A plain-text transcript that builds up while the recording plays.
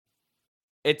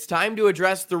It's time to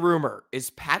address the rumor.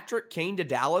 Is Patrick Kane to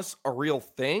Dallas a real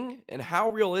thing? And how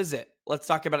real is it? Let's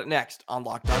talk about it next on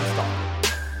Locked On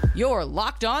Stars. Your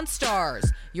Locked On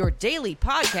Stars, your daily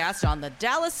podcast on the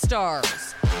Dallas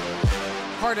Stars.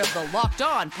 Part of the Locked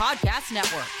On Podcast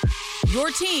Network. Your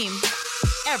team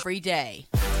every day.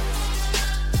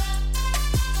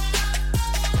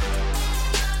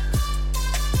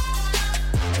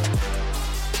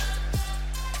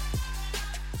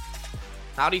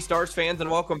 Howdy, Stars fans, and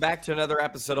welcome back to another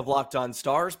episode of Locked On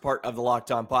Stars, part of the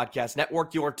Locked On Podcast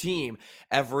Network, your team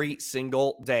every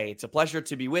single day. It's a pleasure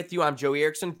to be with you. I'm Joey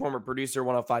Erickson, former producer,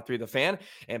 105.3 The Fan,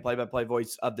 and play-by-play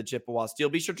voice of the Chippewa Steel.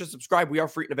 Be sure to subscribe. We are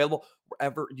free and available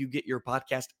wherever you get your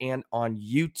podcast and on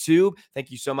YouTube.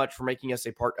 Thank you so much for making us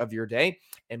a part of your day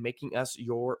and making us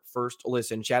your first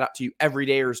listen. Shout out to you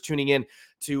everydayers tuning in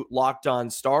to Locked On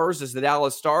Stars as the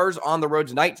Dallas Stars on the road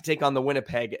tonight to take on the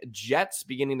Winnipeg Jets,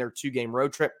 beginning their two-game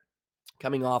road trip,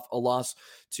 coming off a loss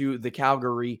to the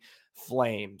Calgary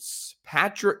Flames.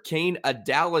 Patrick Kane, a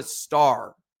Dallas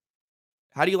Star.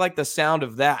 How do you like the sound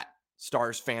of that,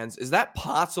 Stars fans? Is that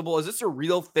possible? Is this a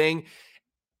real thing?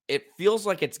 It feels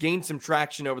like it's gained some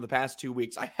traction over the past 2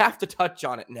 weeks. I have to touch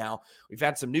on it now. We've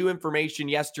had some new information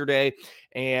yesterday,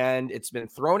 and it's been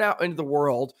thrown out into the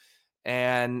world,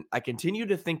 and I continue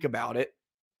to think about it.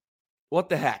 What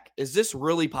the heck? Is this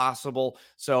really possible?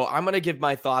 So I'm going to give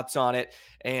my thoughts on it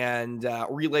and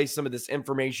relay some of this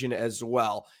information as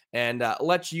well, and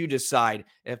let you decide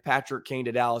if Patrick Kane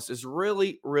to Dallas is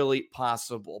really, really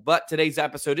possible. But today's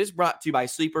episode is brought to you by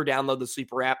Sleeper. Download the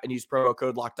Sleeper app and use promo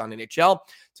code LOCKEDONNHL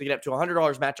to get up to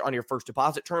 $100 match on your first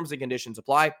deposit. Terms and conditions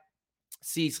apply.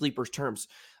 See Sleeper's terms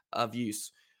of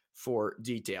use for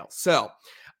details. So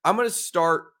I'm going to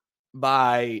start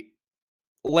by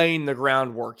laying the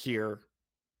groundwork here,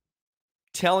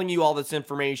 telling you all this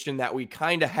information that we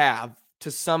kind of have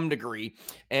to some degree,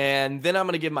 and then I'm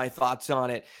going to give my thoughts on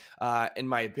it, in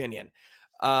my opinion.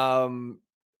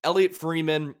 Elliot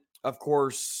Freeman, of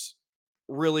course,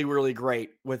 really, really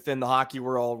great within the hockey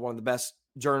world, one of the best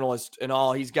journalists and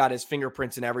all. He's got his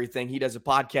fingerprints and everything. He does a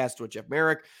podcast with Jeff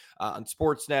Merrick on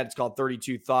Sportsnet. It's called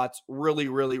 32 Thoughts. Really,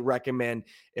 really recommend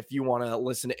if you want to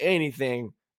listen to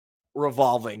anything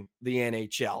revolving the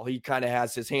NHL. He kind of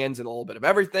has his hands in a little bit of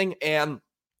everything, and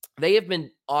they have been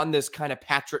on this kind of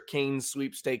Patrick Kane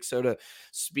sweepstakes, so to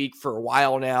speak, for a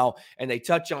while now, and they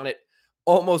touch on it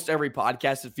almost every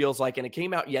podcast, it feels like. And it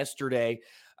came out yesterday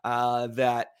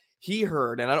that he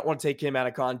heard, and I don't want to take him out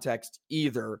of context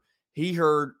either, he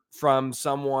heard from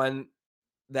someone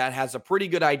that has a pretty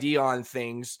good idea on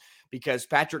things, because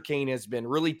Patrick Kane has been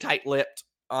really tight-lipped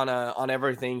on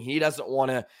everything. He doesn't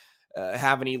want to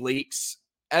have any leaks,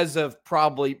 as of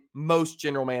probably most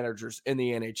general managers in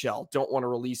the NHL. Don't want to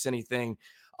release anything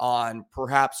on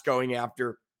perhaps going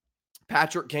after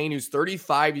Patrick Kane, who's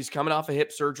 35. He's coming off a hip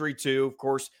surgery too. Of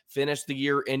course, finished the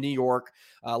year in New York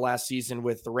last season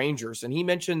with the Rangers. And he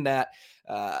mentioned that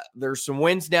there's some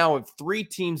wins now of 3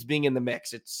 teams being in the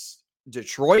mix. It's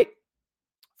Detroit,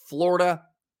 Florida,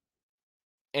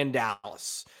 and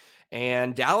Dallas.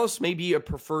 And Dallas may be a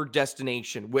preferred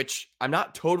destination, which I'm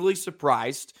not totally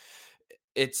surprised.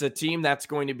 It's a team that's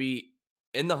going to be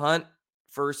in the hunt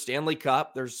for Stanley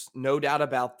Cup. There's no doubt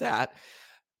about that.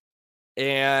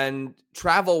 And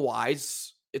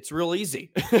travel-wise, it's real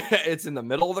easy. It's in the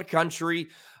middle of the country,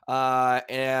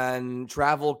 and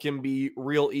travel can be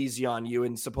real easy on you.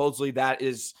 And supposedly that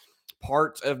is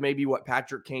part of maybe what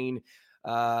Patrick Kane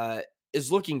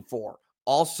is looking for.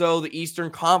 Also, the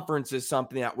Eastern Conference is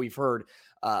something that we've heard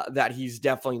that he's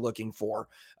definitely looking for.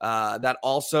 That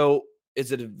also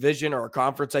is a division, or a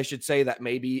conference, I should say, that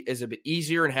maybe is a bit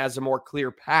easier and has a more clear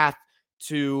path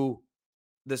to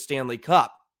the Stanley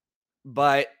Cup.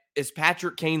 But is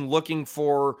Patrick Kane looking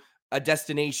for a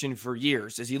destination for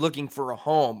years? Is he looking for a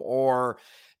home, or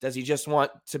does he just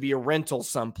want to be a rental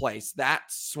someplace?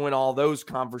 That's when all those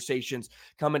conversations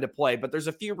come into play. But there's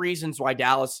a few reasons why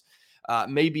Dallas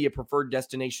may be a preferred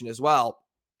destination as well.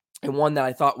 And one that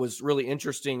I thought was really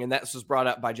interesting, and that was brought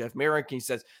up by Jeff Merrick. He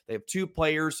says they have 2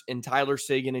 players in Tyler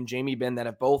Seguin and Jamie Benn that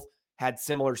have both had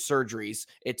similar surgeries.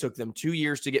 It took them 2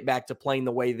 years to get back to playing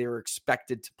the way they were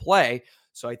expected to play.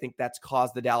 So I think that's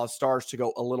caused the Dallas Stars to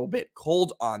go a little bit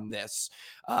cold on this.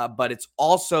 But it's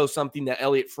also something that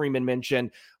Elliot Freeman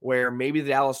mentioned, where maybe the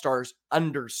Dallas Stars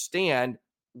understand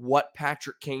what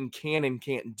Patrick Kane can and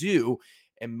can't do.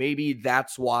 And maybe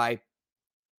that's why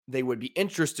they would be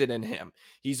interested in him.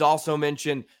 He's also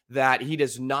mentioned that he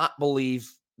does not believe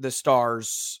the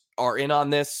Stars are in on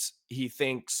this. He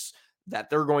thinks that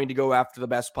they're going to go after the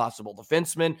best possible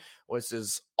defenseman. This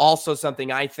is also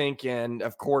something I think, and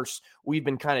of course, we've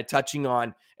been kind of touching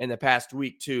on in the past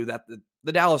week too, that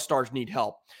the Dallas Stars need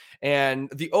help. And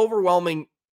the overwhelming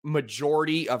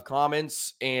majority of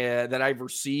comments that I've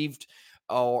received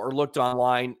or looked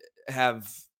online have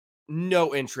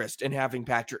no interest in having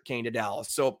Patrick Kane to Dallas.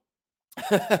 So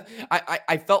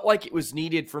I felt like it was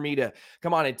needed for me to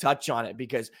come on and touch on it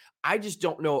because I just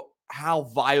don't know how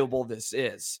viable this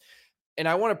is. And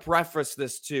I want to preface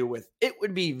this too with it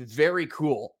would be very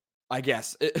cool, I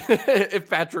guess, if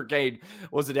Patrick Kane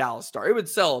was a Dallas Star. It would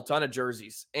sell a ton of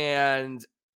jerseys and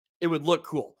it would look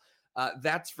cool.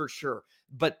 That's for sure.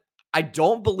 But I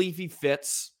don't believe he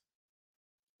fits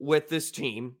with this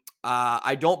team.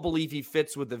 I don't believe he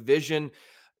fits with the vision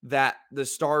that the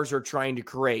Stars are trying to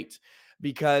create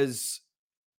because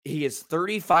he is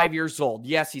 35 years old.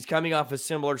 Yes, he's coming off a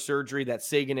similar surgery that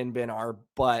Seguin and Ben are,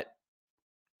 but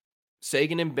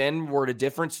Seguin and Ben were at a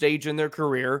different stage in their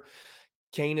career.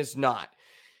 Kane is not.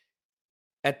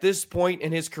 At this point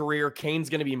in his career, Kane's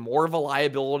going to be more of a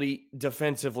liability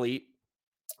defensively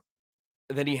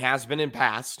than he has been in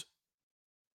past.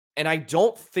 And I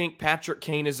don't think Patrick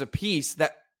Kane is a piece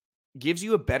that gives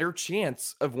you a better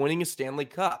chance of winning a Stanley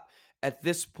Cup at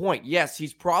this point. Yes,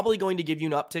 he's probably going to give you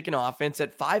an uptick in offense.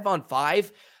 At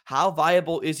 5-on-5, how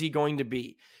viable is he going to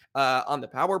be? On the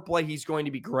power play, he's going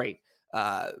to be great.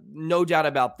 No doubt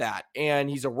about that. And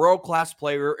he's a world-class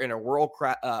player and a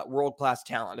world-class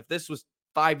talent. If this was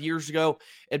 5 years ago,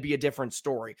 it'd be a different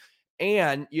story.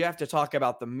 And you have to talk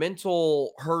about the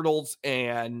mental hurdles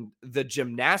and the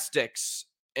gymnastics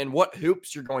and what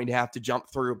hoops you're going to have to jump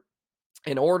through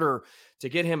in order to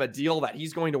get him a deal that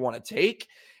he's going to want to take,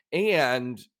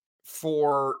 and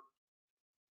for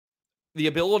the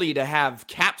ability to have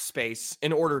cap space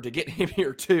in order to get him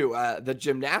here too. The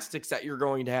gymnastics that you're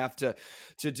going to have to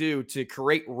do to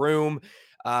create room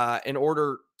in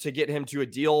order to get him to a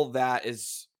deal that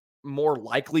is more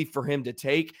likely for him to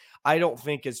take, I don't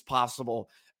think is possible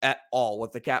at all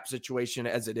with the cap situation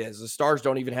as it is. The Stars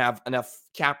don't even have enough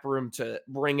cap room to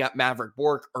bring up Maverick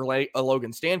Bourque or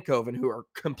Logan Stankoven, who are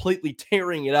completely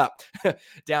tearing it up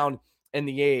down in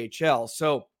the AHL.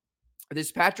 So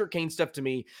this Patrick Kane stuff to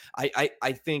me, I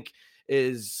think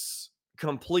is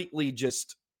completely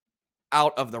just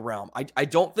out of the realm. I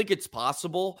don't think it's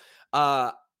possible.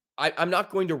 I'm not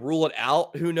going to rule it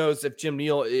out. Who knows if Jim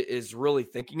Neal is really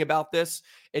thinking about this?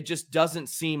 It just doesn't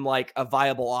seem like a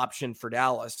viable option for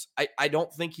Dallas. I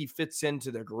don't think he fits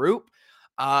into the group.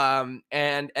 And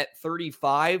at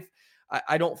 35,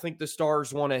 I don't think the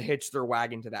Stars want to hitch their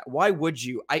wagon to that. Why would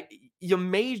you? You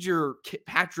made your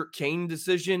Patrick Kane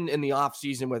decision in the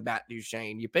offseason with Matt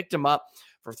Duchene. You picked him up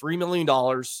for $3 million.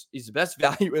 He's the best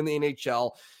value in the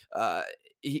NHL.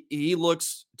 He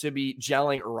looks to be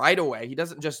gelling right away. He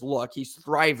doesn't just look, he's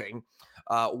thriving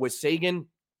with Seguin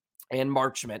and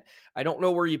Marchment. I don't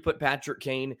know where you put Patrick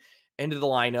Kane into the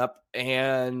lineup,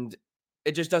 and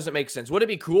it just doesn't make sense. Would it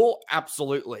be cool?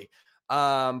 Absolutely.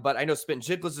 But I know Spittin'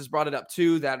 Chicklets has brought it up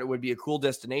too, that it would be a cool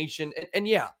destination. And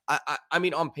yeah, I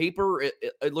mean, on paper,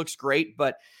 it looks great,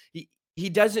 but he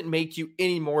doesn't make you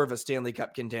any more of a Stanley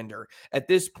Cup contender at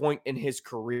this point in his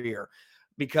career.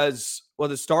 Because what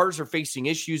the Stars are facing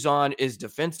issues on is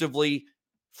defensively,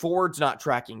 forwards not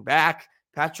tracking back.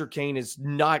 Patrick Kane is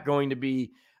not going to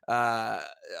be a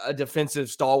defensive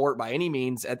stalwart by any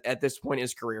means at this point in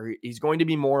his career. He's going to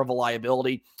be more of a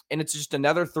liability, and it's just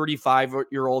another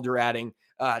 35-year-old you're adding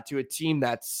to a team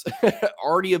that's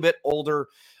already a bit older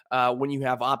when you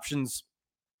have options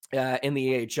in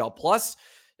the AHL. Plus,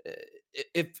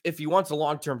 if he wants a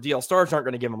long-term deal, Stars aren't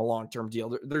going to give him a long-term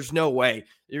deal. There's no way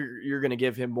you're going to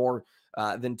give him more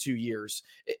than 2 years.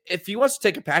 If he wants to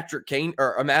take a Patrick Kane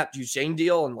or a Matt Duchene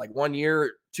deal in like 1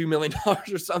 year, $2 million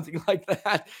or something like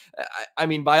that, I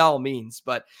mean, by all means,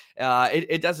 but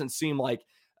it doesn't seem like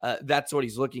that's what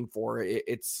he's looking for.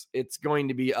 It's going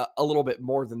to be a little bit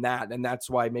more than that. And that's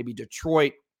why maybe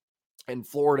Detroit and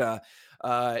Florida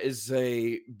is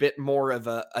a bit more of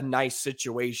a nice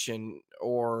situation,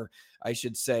 or I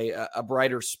should say a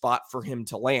brighter spot for him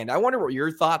to land. I wonder what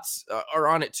your thoughts are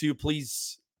on it too.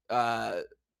 Please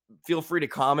feel free to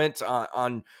comment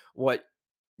on what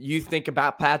you think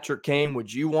about Patrick Kane.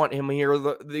 Would you want him here?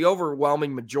 The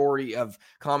overwhelming majority of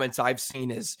comments I've seen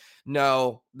is,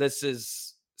 no, this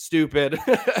is stupid.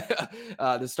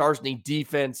 The Stars need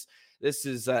defense. This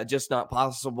is just not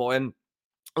possible. And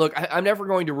look, I'm never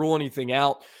going to rule anything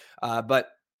out, but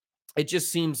it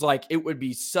just seems like it would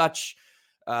be such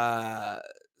a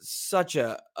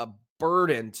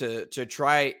burden to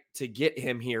try to get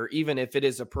him here, even if it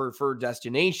is a preferred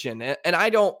destination. And I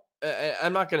don't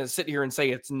I'm not going to sit here and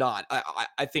say it's not.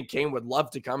 I think Kane would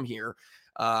love to come here.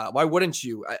 Why wouldn't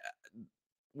you?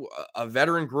 A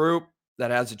veteran group that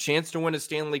has a chance to win a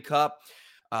Stanley Cup,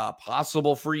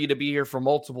 possible for you to be here for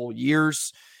multiple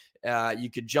years. You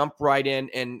could jump right in.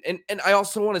 And I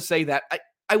also want to say that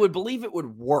I would believe it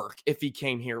would work if he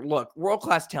came here. Look,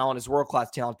 world-class talent is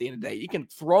world-class talent at the end of the day. You can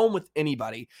throw him with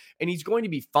anybody, and he's going to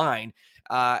be fine.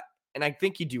 And I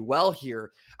think he'd do well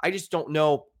here. I just don't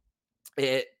know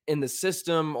it in the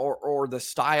system or the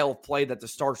style of play that the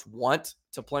Stars want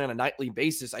to play on a nightly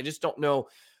basis. I just don't know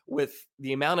with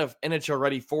the amount of NHL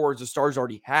ready forwards the Stars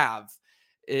already have,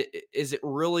 is it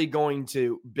really going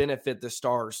to benefit the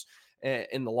Stars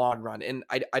in the long run? And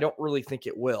I don't really think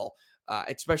it will,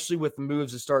 especially with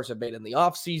moves the Stars have made in the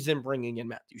offseason, bringing in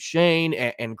Matt Duchene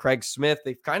and Craig Smith.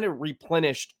 They've kind of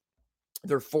replenished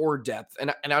their forward depth.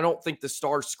 And I don't think the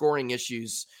Stars scoring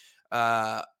issues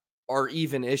are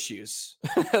even issues.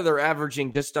 They're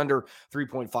averaging just under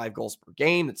 3.5 goals per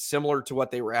game. It's similar to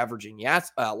what they were averaging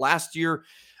last year.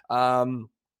 And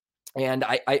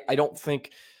I don't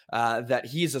think that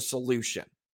he's a solution,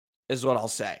 is what I'll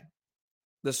say.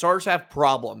 The Stars have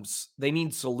problems. They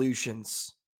need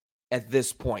solutions at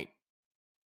this point.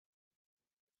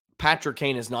 Patrick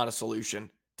Kane is not a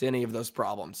solution to any of those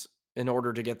problems in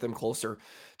order to get them closer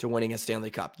to winning a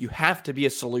Stanley Cup. You have to be a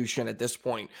solution at this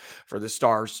point for the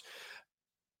Stars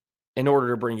in order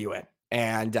to bring you in.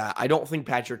 And I don't think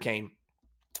Patrick Kane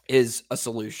is a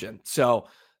solution. So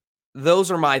those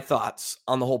are my thoughts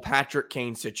on the whole Patrick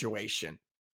Kane situation.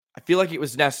 I feel like it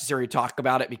was necessary to talk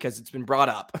about it because it's been brought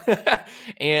up.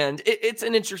 And it's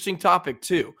an interesting topic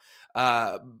too.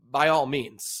 By all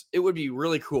means, it would be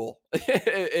really cool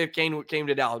if Kane came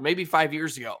to Dallas, maybe 5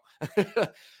 years ago.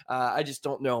 I just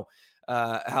don't know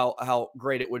how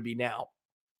great it would be now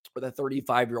with a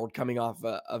 35-year-old coming off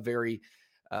a very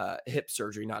hip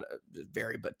surgery, not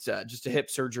just a hip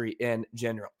surgery in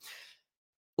general.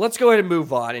 Let's go ahead and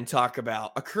move on and talk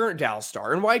about a current Dallas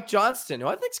Star and Wyatt Johnston, who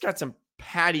I think's got some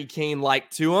Patty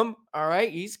Kane-like to him. All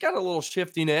right. He's got a little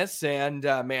shiftiness, and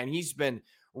man, he's been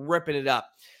ripping it up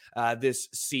this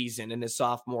season in his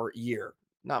sophomore year.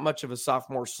 Not much of a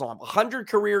sophomore slump. 100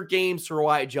 career games for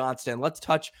Wyatt Johnston. Let's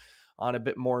touch on a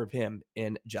bit more of him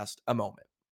in just a moment.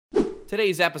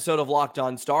 Today's episode of Locked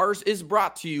On Stars is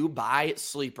brought to you by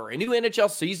Sleeper. A new NHL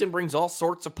season brings all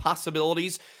sorts of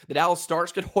possibilities. The Dallas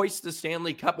Stars could hoist the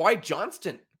Stanley Cup. Wyatt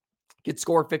Johnston could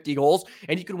score 50 goals,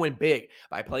 and you can win big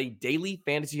by playing daily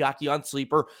fantasy hockey on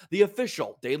Sleeper, the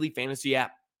official daily fantasy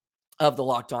app of the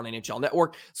Locked On NHL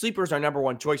Network. Sleeper is our number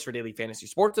one choice for daily fantasy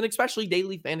sports, and especially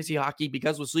daily fantasy hockey,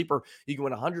 because with Sleeper, you can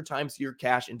win 100 times your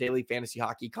cash in daily fantasy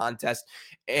hockey contests,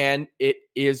 and it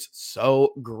is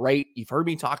so great. You've heard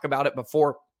me talk about it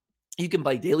before. You can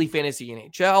play daily fantasy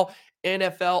NHL,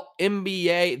 NFL,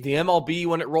 NBA, the MLB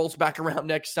when it rolls back around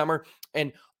next summer,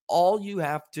 and all you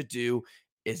have to do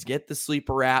is get the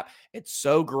Sleeper app. It's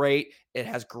so great. It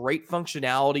has great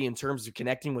functionality in terms of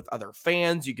connecting with other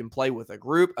fans. You can play with a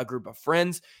group of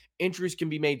friends. Entries can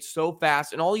be made so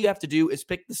fast, and all you have to do is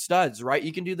pick the studs, right?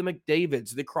 You can do the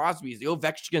McDavids, the Crosbys, the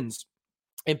Ovechkins,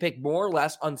 and pick more or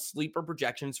less on Sleeper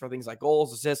projections for things like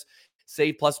goals, assists,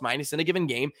 save, plus, minus in a given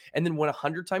game, and then win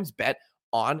 100 times bet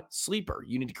on Sleeper.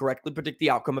 You need to correctly predict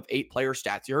the outcome of 8-player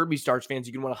stats. You heard me, Stars fans.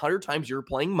 You can win 100 times you're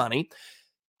playing money.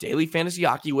 Daily fantasy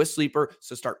hockey with Sleeper.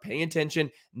 So start paying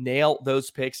attention, nail those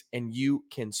picks, and you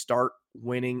can start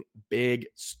winning big.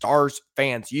 Stars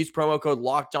fans, use promo code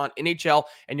LOCKEDONNHL,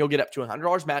 and you'll get up to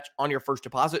 $100 match on your first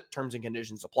deposit. Terms and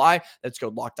conditions apply. That's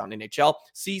code LOCKEDONNHL.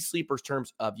 See Sleeper's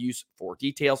terms of use for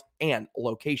details and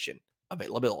location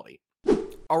availability.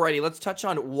 Alrighty, let's touch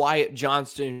on Wyatt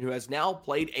Johnston, who has now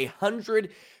played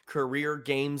 100 career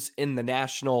games in the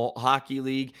National Hockey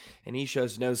League, and he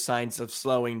shows no signs of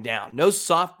slowing down. No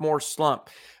sophomore slump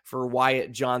for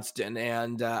Wyatt Johnston,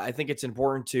 and I think it's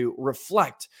important to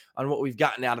reflect on what we've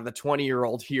gotten out of the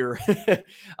 20-year-old here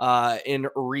in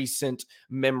recent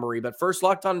memory. But first,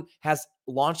 Locked On has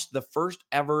launched the first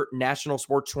ever national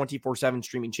sports 24/7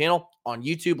 streaming channel on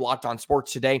YouTube. Locked On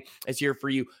Sports Today is here for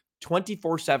you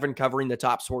 24/7, covering the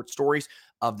top sports stories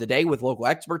of the day with local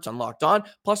experts on Locked On,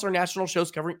 plus our national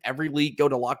shows covering every league. Go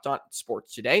to Locked On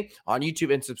Sports Today on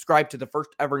YouTube and subscribe to the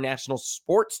first ever national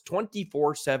sports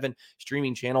 24/7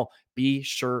 streaming channel. Be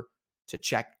sure to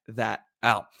check that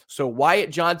out. So Wyatt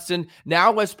Johnston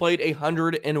now has played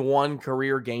 101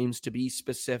 career games to be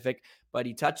specific, but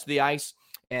he touched the ice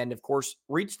and, of course,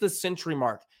 reached the century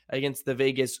mark against the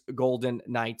Vegas Golden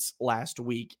Knights last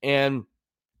week. And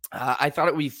I thought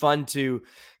it would be fun to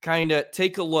kind of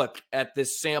take a look at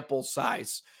this sample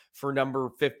size for number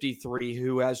 53,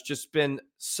 who has just been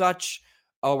such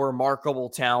a remarkable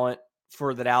talent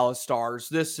for the Dallas Stars.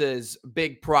 This is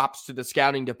big props to the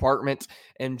scouting department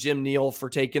and Jim Neal for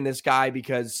taking this guy,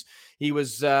 because he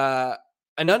was an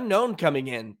unknown coming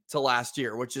in to last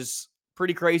year, which is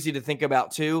pretty crazy to think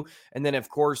about too. And then, of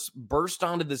course, burst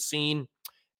onto the scene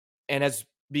and has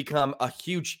become a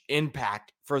huge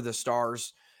impact for the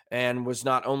Stars, and was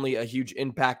not only a huge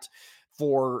impact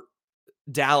for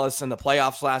Dallas in the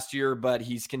playoffs last year, but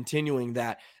he's continuing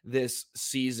that this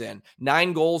season.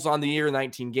 9 goals on the year,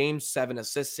 19 games, 7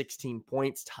 assists, 16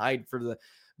 points, tied for the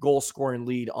goal scoring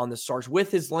lead on the Stars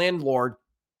with his landlord,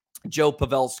 Joe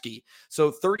Pavelski.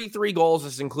 So 33 goals,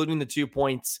 is including the 2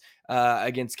 points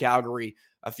against Calgary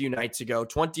a few nights ago,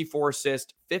 24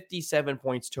 assists, 57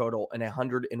 points total, and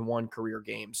 101 career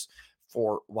games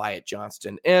for Wyatt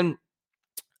Johnston. And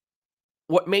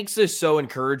what makes this so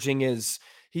encouraging is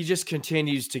he just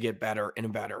continues to get better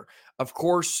and better. Of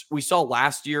course, we saw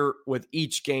last year with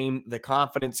each game, the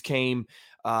confidence came,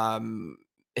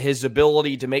 his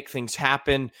ability to make things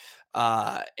happen,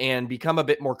 and become a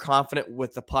bit more confident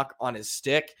with the puck on his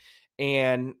stick.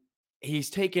 And he's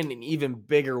taken an even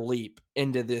bigger leap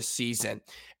into this season.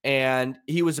 And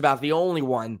he was about the only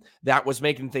one that was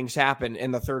making things happen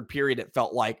in the third period, it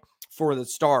felt like, for the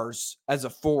Stars as a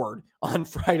forward on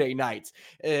Friday nights.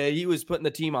 He was putting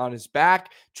the team on his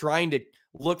back, trying to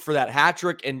look for that hat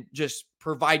trick and just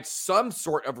provide some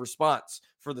sort of response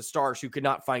for the Stars, who could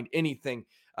not find anything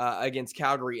against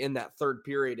Calgary in that third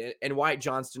period. And Wyatt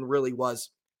Johnston really was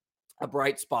a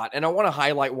bright spot. And I want to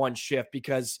highlight one shift,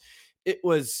 because it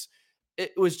was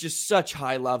just such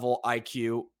high level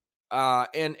IQ.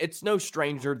 And it's no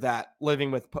stranger that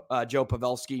living with Joe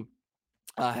Pavelski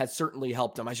has certainly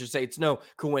helped him. I should say it's no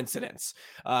coincidence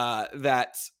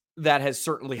that has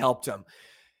certainly helped him.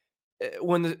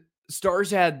 When the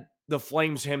Stars had the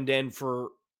Flames hemmed in for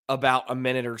about a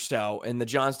minute or so, and the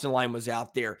Johnston line was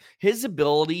out there, his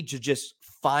ability to just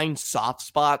find soft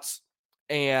spots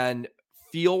and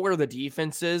feel where the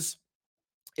defense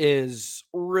is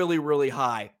really, really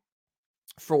high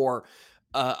for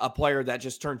a player that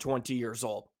just turned 20 years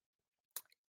old.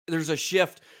 There's a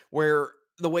shift where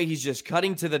the way he's just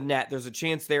cutting to the net, there's a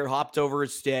chance there, hopped over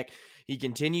his stick. He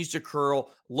continues to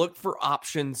curl, look for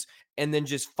options, and then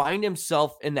just find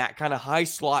himself in that kind of high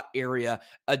slot area,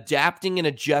 adapting and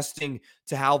adjusting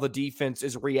to how the defense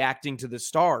is reacting to the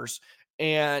Stars.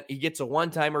 And he gets a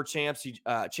one-timer chance.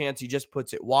 He just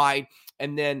puts it wide.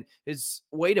 And then his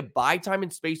way to buy time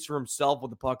and space for himself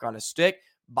with the puck on his stick,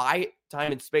 buy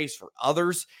time and space for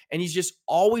others. And he's just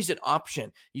always an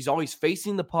option. He's always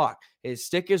facing the puck. His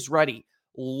stick is ready,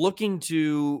 looking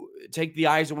to take the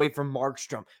eyes away from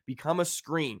Markstrom, become a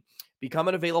screen, become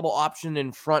an available option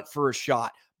in front for a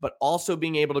shot, but also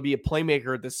being able to be a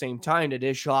playmaker at the same time to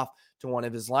dish off to one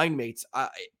of his line mates.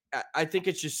 I think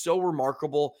it's just so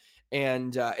remarkable,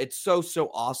 and it's so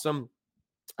awesome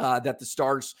that the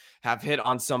Stars have hit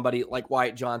on somebody like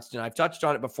Wyatt Johnston. I've touched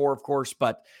on it before, of course,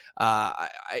 but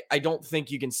I don't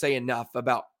think you can say enough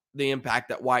about the impact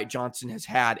that Wyatt Johnston has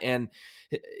had. And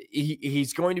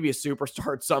he's going to be a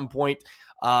superstar at some point.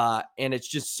 And it's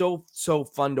just so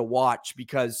fun to watch,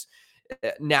 because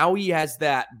now he has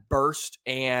that burst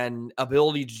and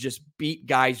ability to just beat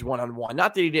guys one-on-one.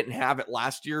 Not that he didn't have it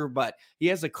last year, but he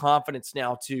has the confidence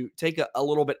now to take a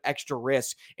little bit extra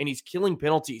risk, and he's killing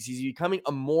penalties. He's becoming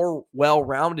a more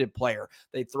well-rounded player.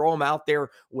 They throw him out there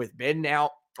with Ben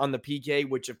out on the PK,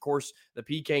 which of course the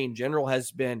PK in general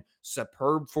has been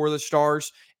superb for the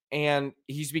Stars, and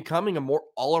he's becoming a more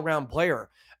all-around player.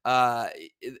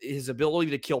 His ability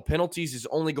to kill penalties is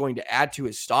only going to add to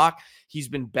his stock. He's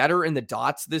been better in the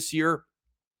dots this year.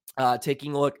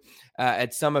 Taking a look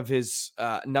at some of his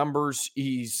numbers,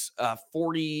 he's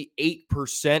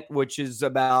 48%, which is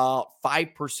about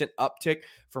 5% uptick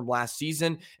from last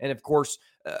season. And of course,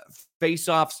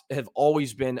 faceoffs have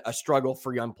always been a struggle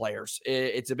for young players.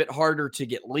 It's a bit harder to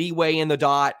get leeway in the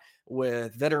dot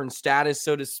with veteran status,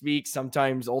 so to speak.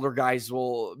 Sometimes older guys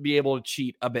will be able to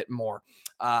cheat a bit more.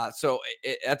 So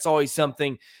that's always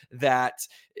something that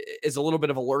is a little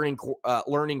bit of a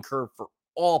learning curve for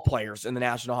all players in the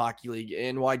National Hockey League.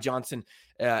 And Wyatt Johnston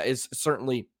is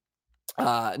certainly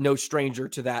no stranger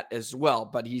to that as well,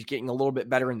 but he's getting a little bit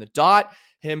better in the dot.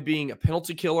 Him being a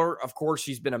penalty killer, of course,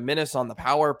 he's been a menace on the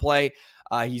power play.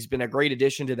 He's been a great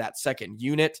addition to that second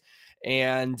unit.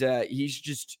 And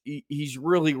he's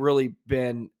really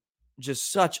been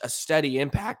just such a steady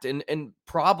impact and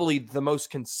probably the most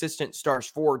consistent Stars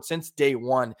forward since day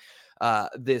one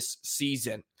this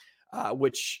season,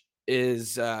 which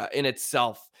is in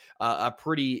itself a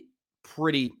pretty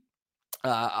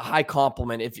a high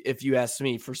compliment, if you ask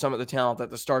me, for some of the talent that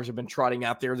the Stars have been trotting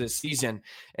out there this season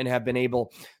and have been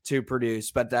able to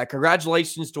produce. But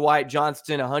congratulations to Wyatt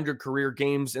Johnston, 100 career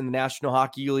games in the National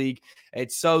Hockey League.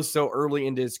 It's so early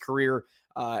into his career,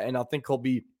 and I think he'll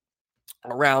be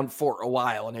around for a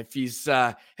while. And if he's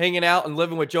hanging out and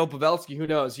living with Joe Pavelski, who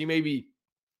knows? He may be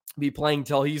playing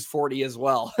till he's 40 as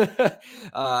well.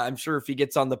 I'm sure if he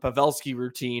gets on the Pavelski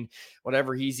routine,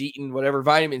 whatever he's eating, whatever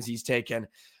vitamins he's taken,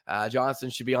 Johnston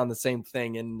should be on the same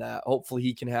thing. And hopefully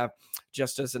he can have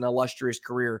just as an illustrious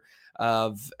career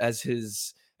as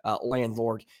his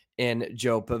landlord in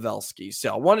Joe Pavelski.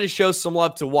 So I wanted to show some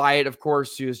love to Wyatt, of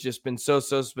course, who has just been so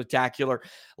spectacular.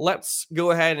 Let's go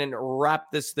ahead and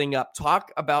wrap this thing up.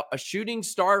 Talk about a shooting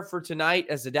star for tonight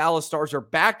as the Dallas Stars are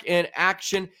back in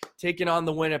action, taking on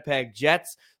the Winnipeg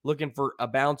Jets, looking for a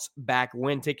bounce back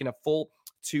win, taking a full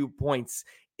 2 points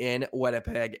in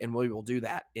Winnipeg, and we will do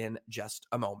that in just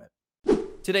a moment.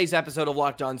 Today's episode of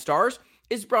Locked On Stars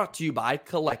is brought to you by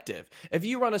Collective. If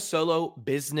you run a solo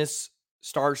business,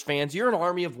 Stars fans, you're an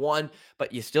army of one,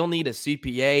 but you still need a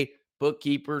CPA,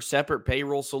 bookkeeper, separate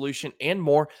payroll solution, and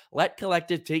more. Let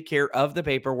Collective take care of the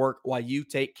paperwork while you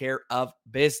take care of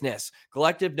business.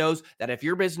 Collective knows that if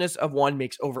your business of one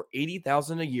makes over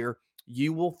 $80,000 a year,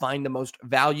 you will find the most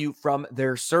value from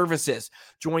their services.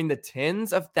 Join the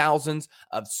tens of thousands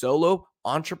of solo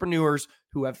entrepreneurs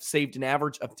who have saved an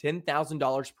average of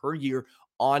 $10,000 per year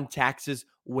on taxes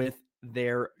with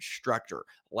their structure.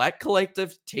 Let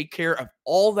Collective take care of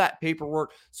all that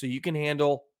paperwork so you can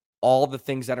handle all the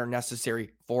things that are necessary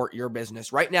for your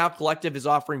business. Right now, Collective is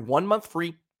offering 1 month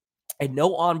free and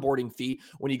no onboarding fee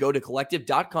when you go to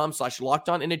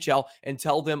collective.com/LockedOnNHL and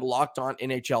tell them Locked On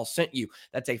NHL sent you.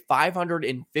 That's a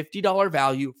 $550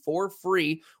 value for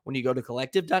free when you go to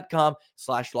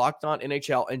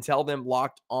collective.com/LockedOnNHL and tell them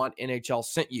Locked On NHL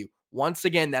sent you. Once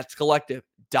again, that's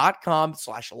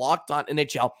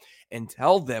collective.com/LockedOnNHL and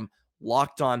tell them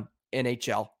Locked On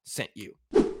NHL sent you.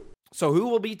 So who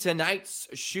will be tonight's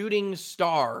shooting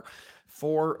star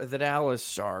for the Dallas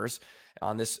Stars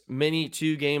on this mini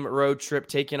 2-game road trip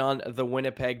taking on the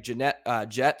Winnipeg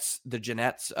Jets, the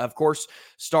Jeanettes? Of course,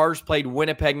 Stars played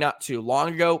Winnipeg not too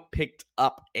long ago, picked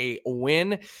up a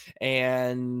win,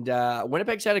 and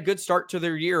Winnipeg's had a good start to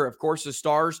their year. Of course, the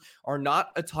Stars are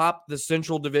not atop the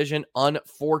Central Division,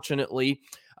 unfortunately,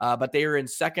 but they are in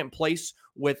second place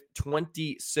with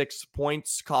 26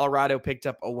 points. Colorado picked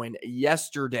up a win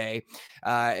yesterday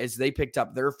as they picked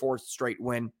up their fourth straight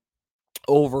win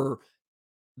over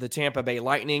the Tampa Bay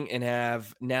Lightning and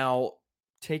have now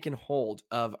taken hold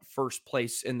of first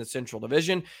place in the Central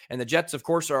Division. And the Jets, of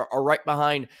course, are right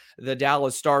behind the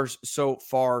Dallas Stars so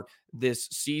far this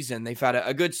season. They've had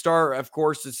a good start. Of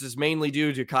course, this is mainly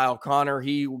due to Kyle Connor.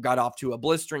 He got off to a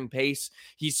blistering pace.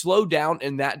 He slowed down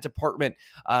in that department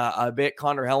a bit.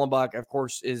 Connor Hellenbach, of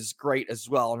course, is great as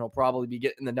well, and he'll probably be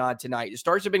getting the nod tonight. The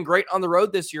Stars have been great on the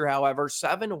road this year, however,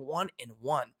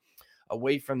 7-1-1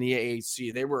 away from the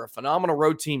AAC. They were a phenomenal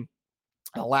road team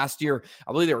last year.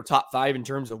 I believe they were top 5 in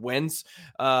terms of wins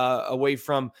away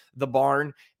from the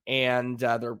barn, and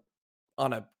they're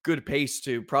on a good pace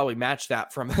to probably match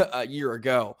that from a year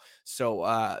ago.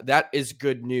 So that is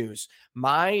good news.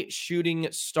 My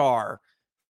shooting star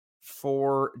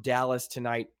for Dallas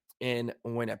tonight in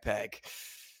Winnipeg.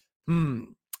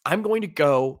 I'm going to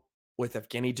go with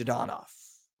Evgeny Dadonov.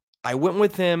 I went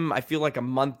with him, I feel like, a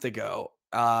month ago.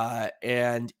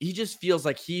 And he just feels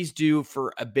like he's due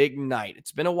for a big night.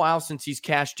 It's been a while since he's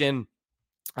cashed in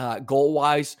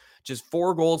goal-wise, just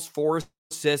 4 goals, 4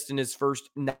 assists in his first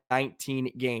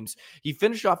 19 games. He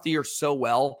finished off the year so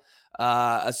well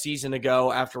a season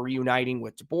ago after reuniting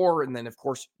with DeBoer and then, of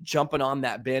course, jumping on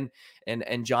that Ben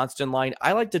and Johnston line.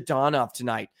 I like Dadonov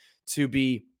tonight to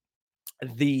be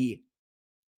the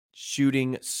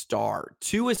shooting star.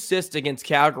 2 assists against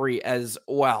Calgary as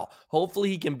well. Hopefully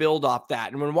he can build off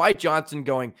that. And when Wyatt Johnston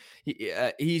going,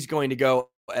 he's going to go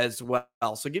as well.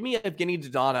 So give me Evgeny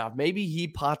Dadonov. Maybe he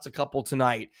pots a couple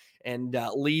tonight and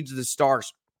leads the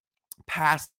Stars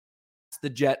past the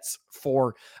Jets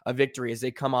for a victory as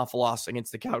they come off a loss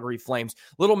against the Calgary Flames.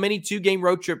 Little mini 2-game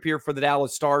road trip here for the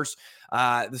Dallas Stars.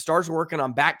 The Stars are working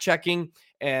on back checking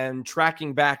and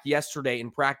tracking back yesterday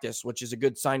in practice, which is a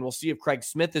good sign. We'll see if Craig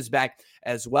Smith is back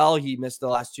as well. He missed the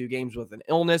last 2 games with an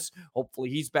illness. Hopefully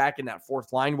he's back and that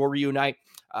fourth line will reunite.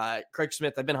 Craig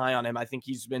Smith, I've been high on him. I think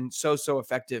he's been so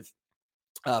effective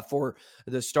for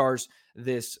the Stars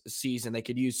this season. They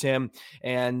could use him,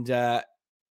 and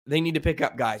they need to pick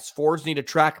up guys. Forwards need to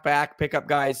track back, pick up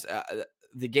guys.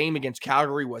 The game against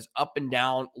Calgary was up and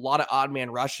down, a lot of odd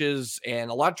man rushes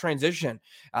and a lot of transition.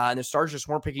 And the Stars just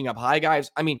weren't picking up high guys.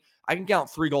 I mean, I can count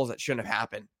 3 goals that shouldn't have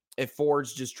happened. If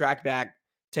forwards just track back,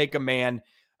 take a man,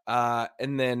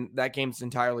 and then that game's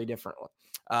entirely different.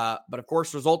 But of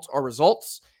course, results are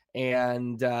results,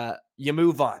 and you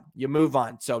move on. You move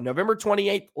on. So November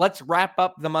 28th, let's wrap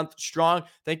up the month strong.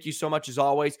 Thank you so much, as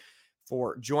always,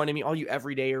 for joining me, all you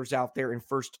everydayers out there and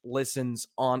first listens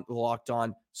on the Locked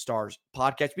On Stars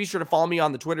podcast. Be sure to follow me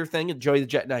on the Twitter thing at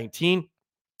JoeyTheJet19.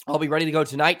 I'll be ready to go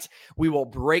tonight. We will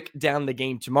break down the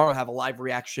game tomorrow, have a live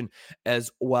reaction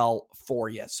as well for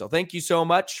you. So thank you so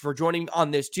much for joining me on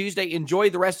this Tuesday. Enjoy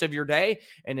the rest of your day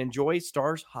and enjoy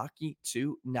Stars hockey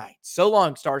tonight. So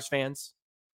long, Stars fans.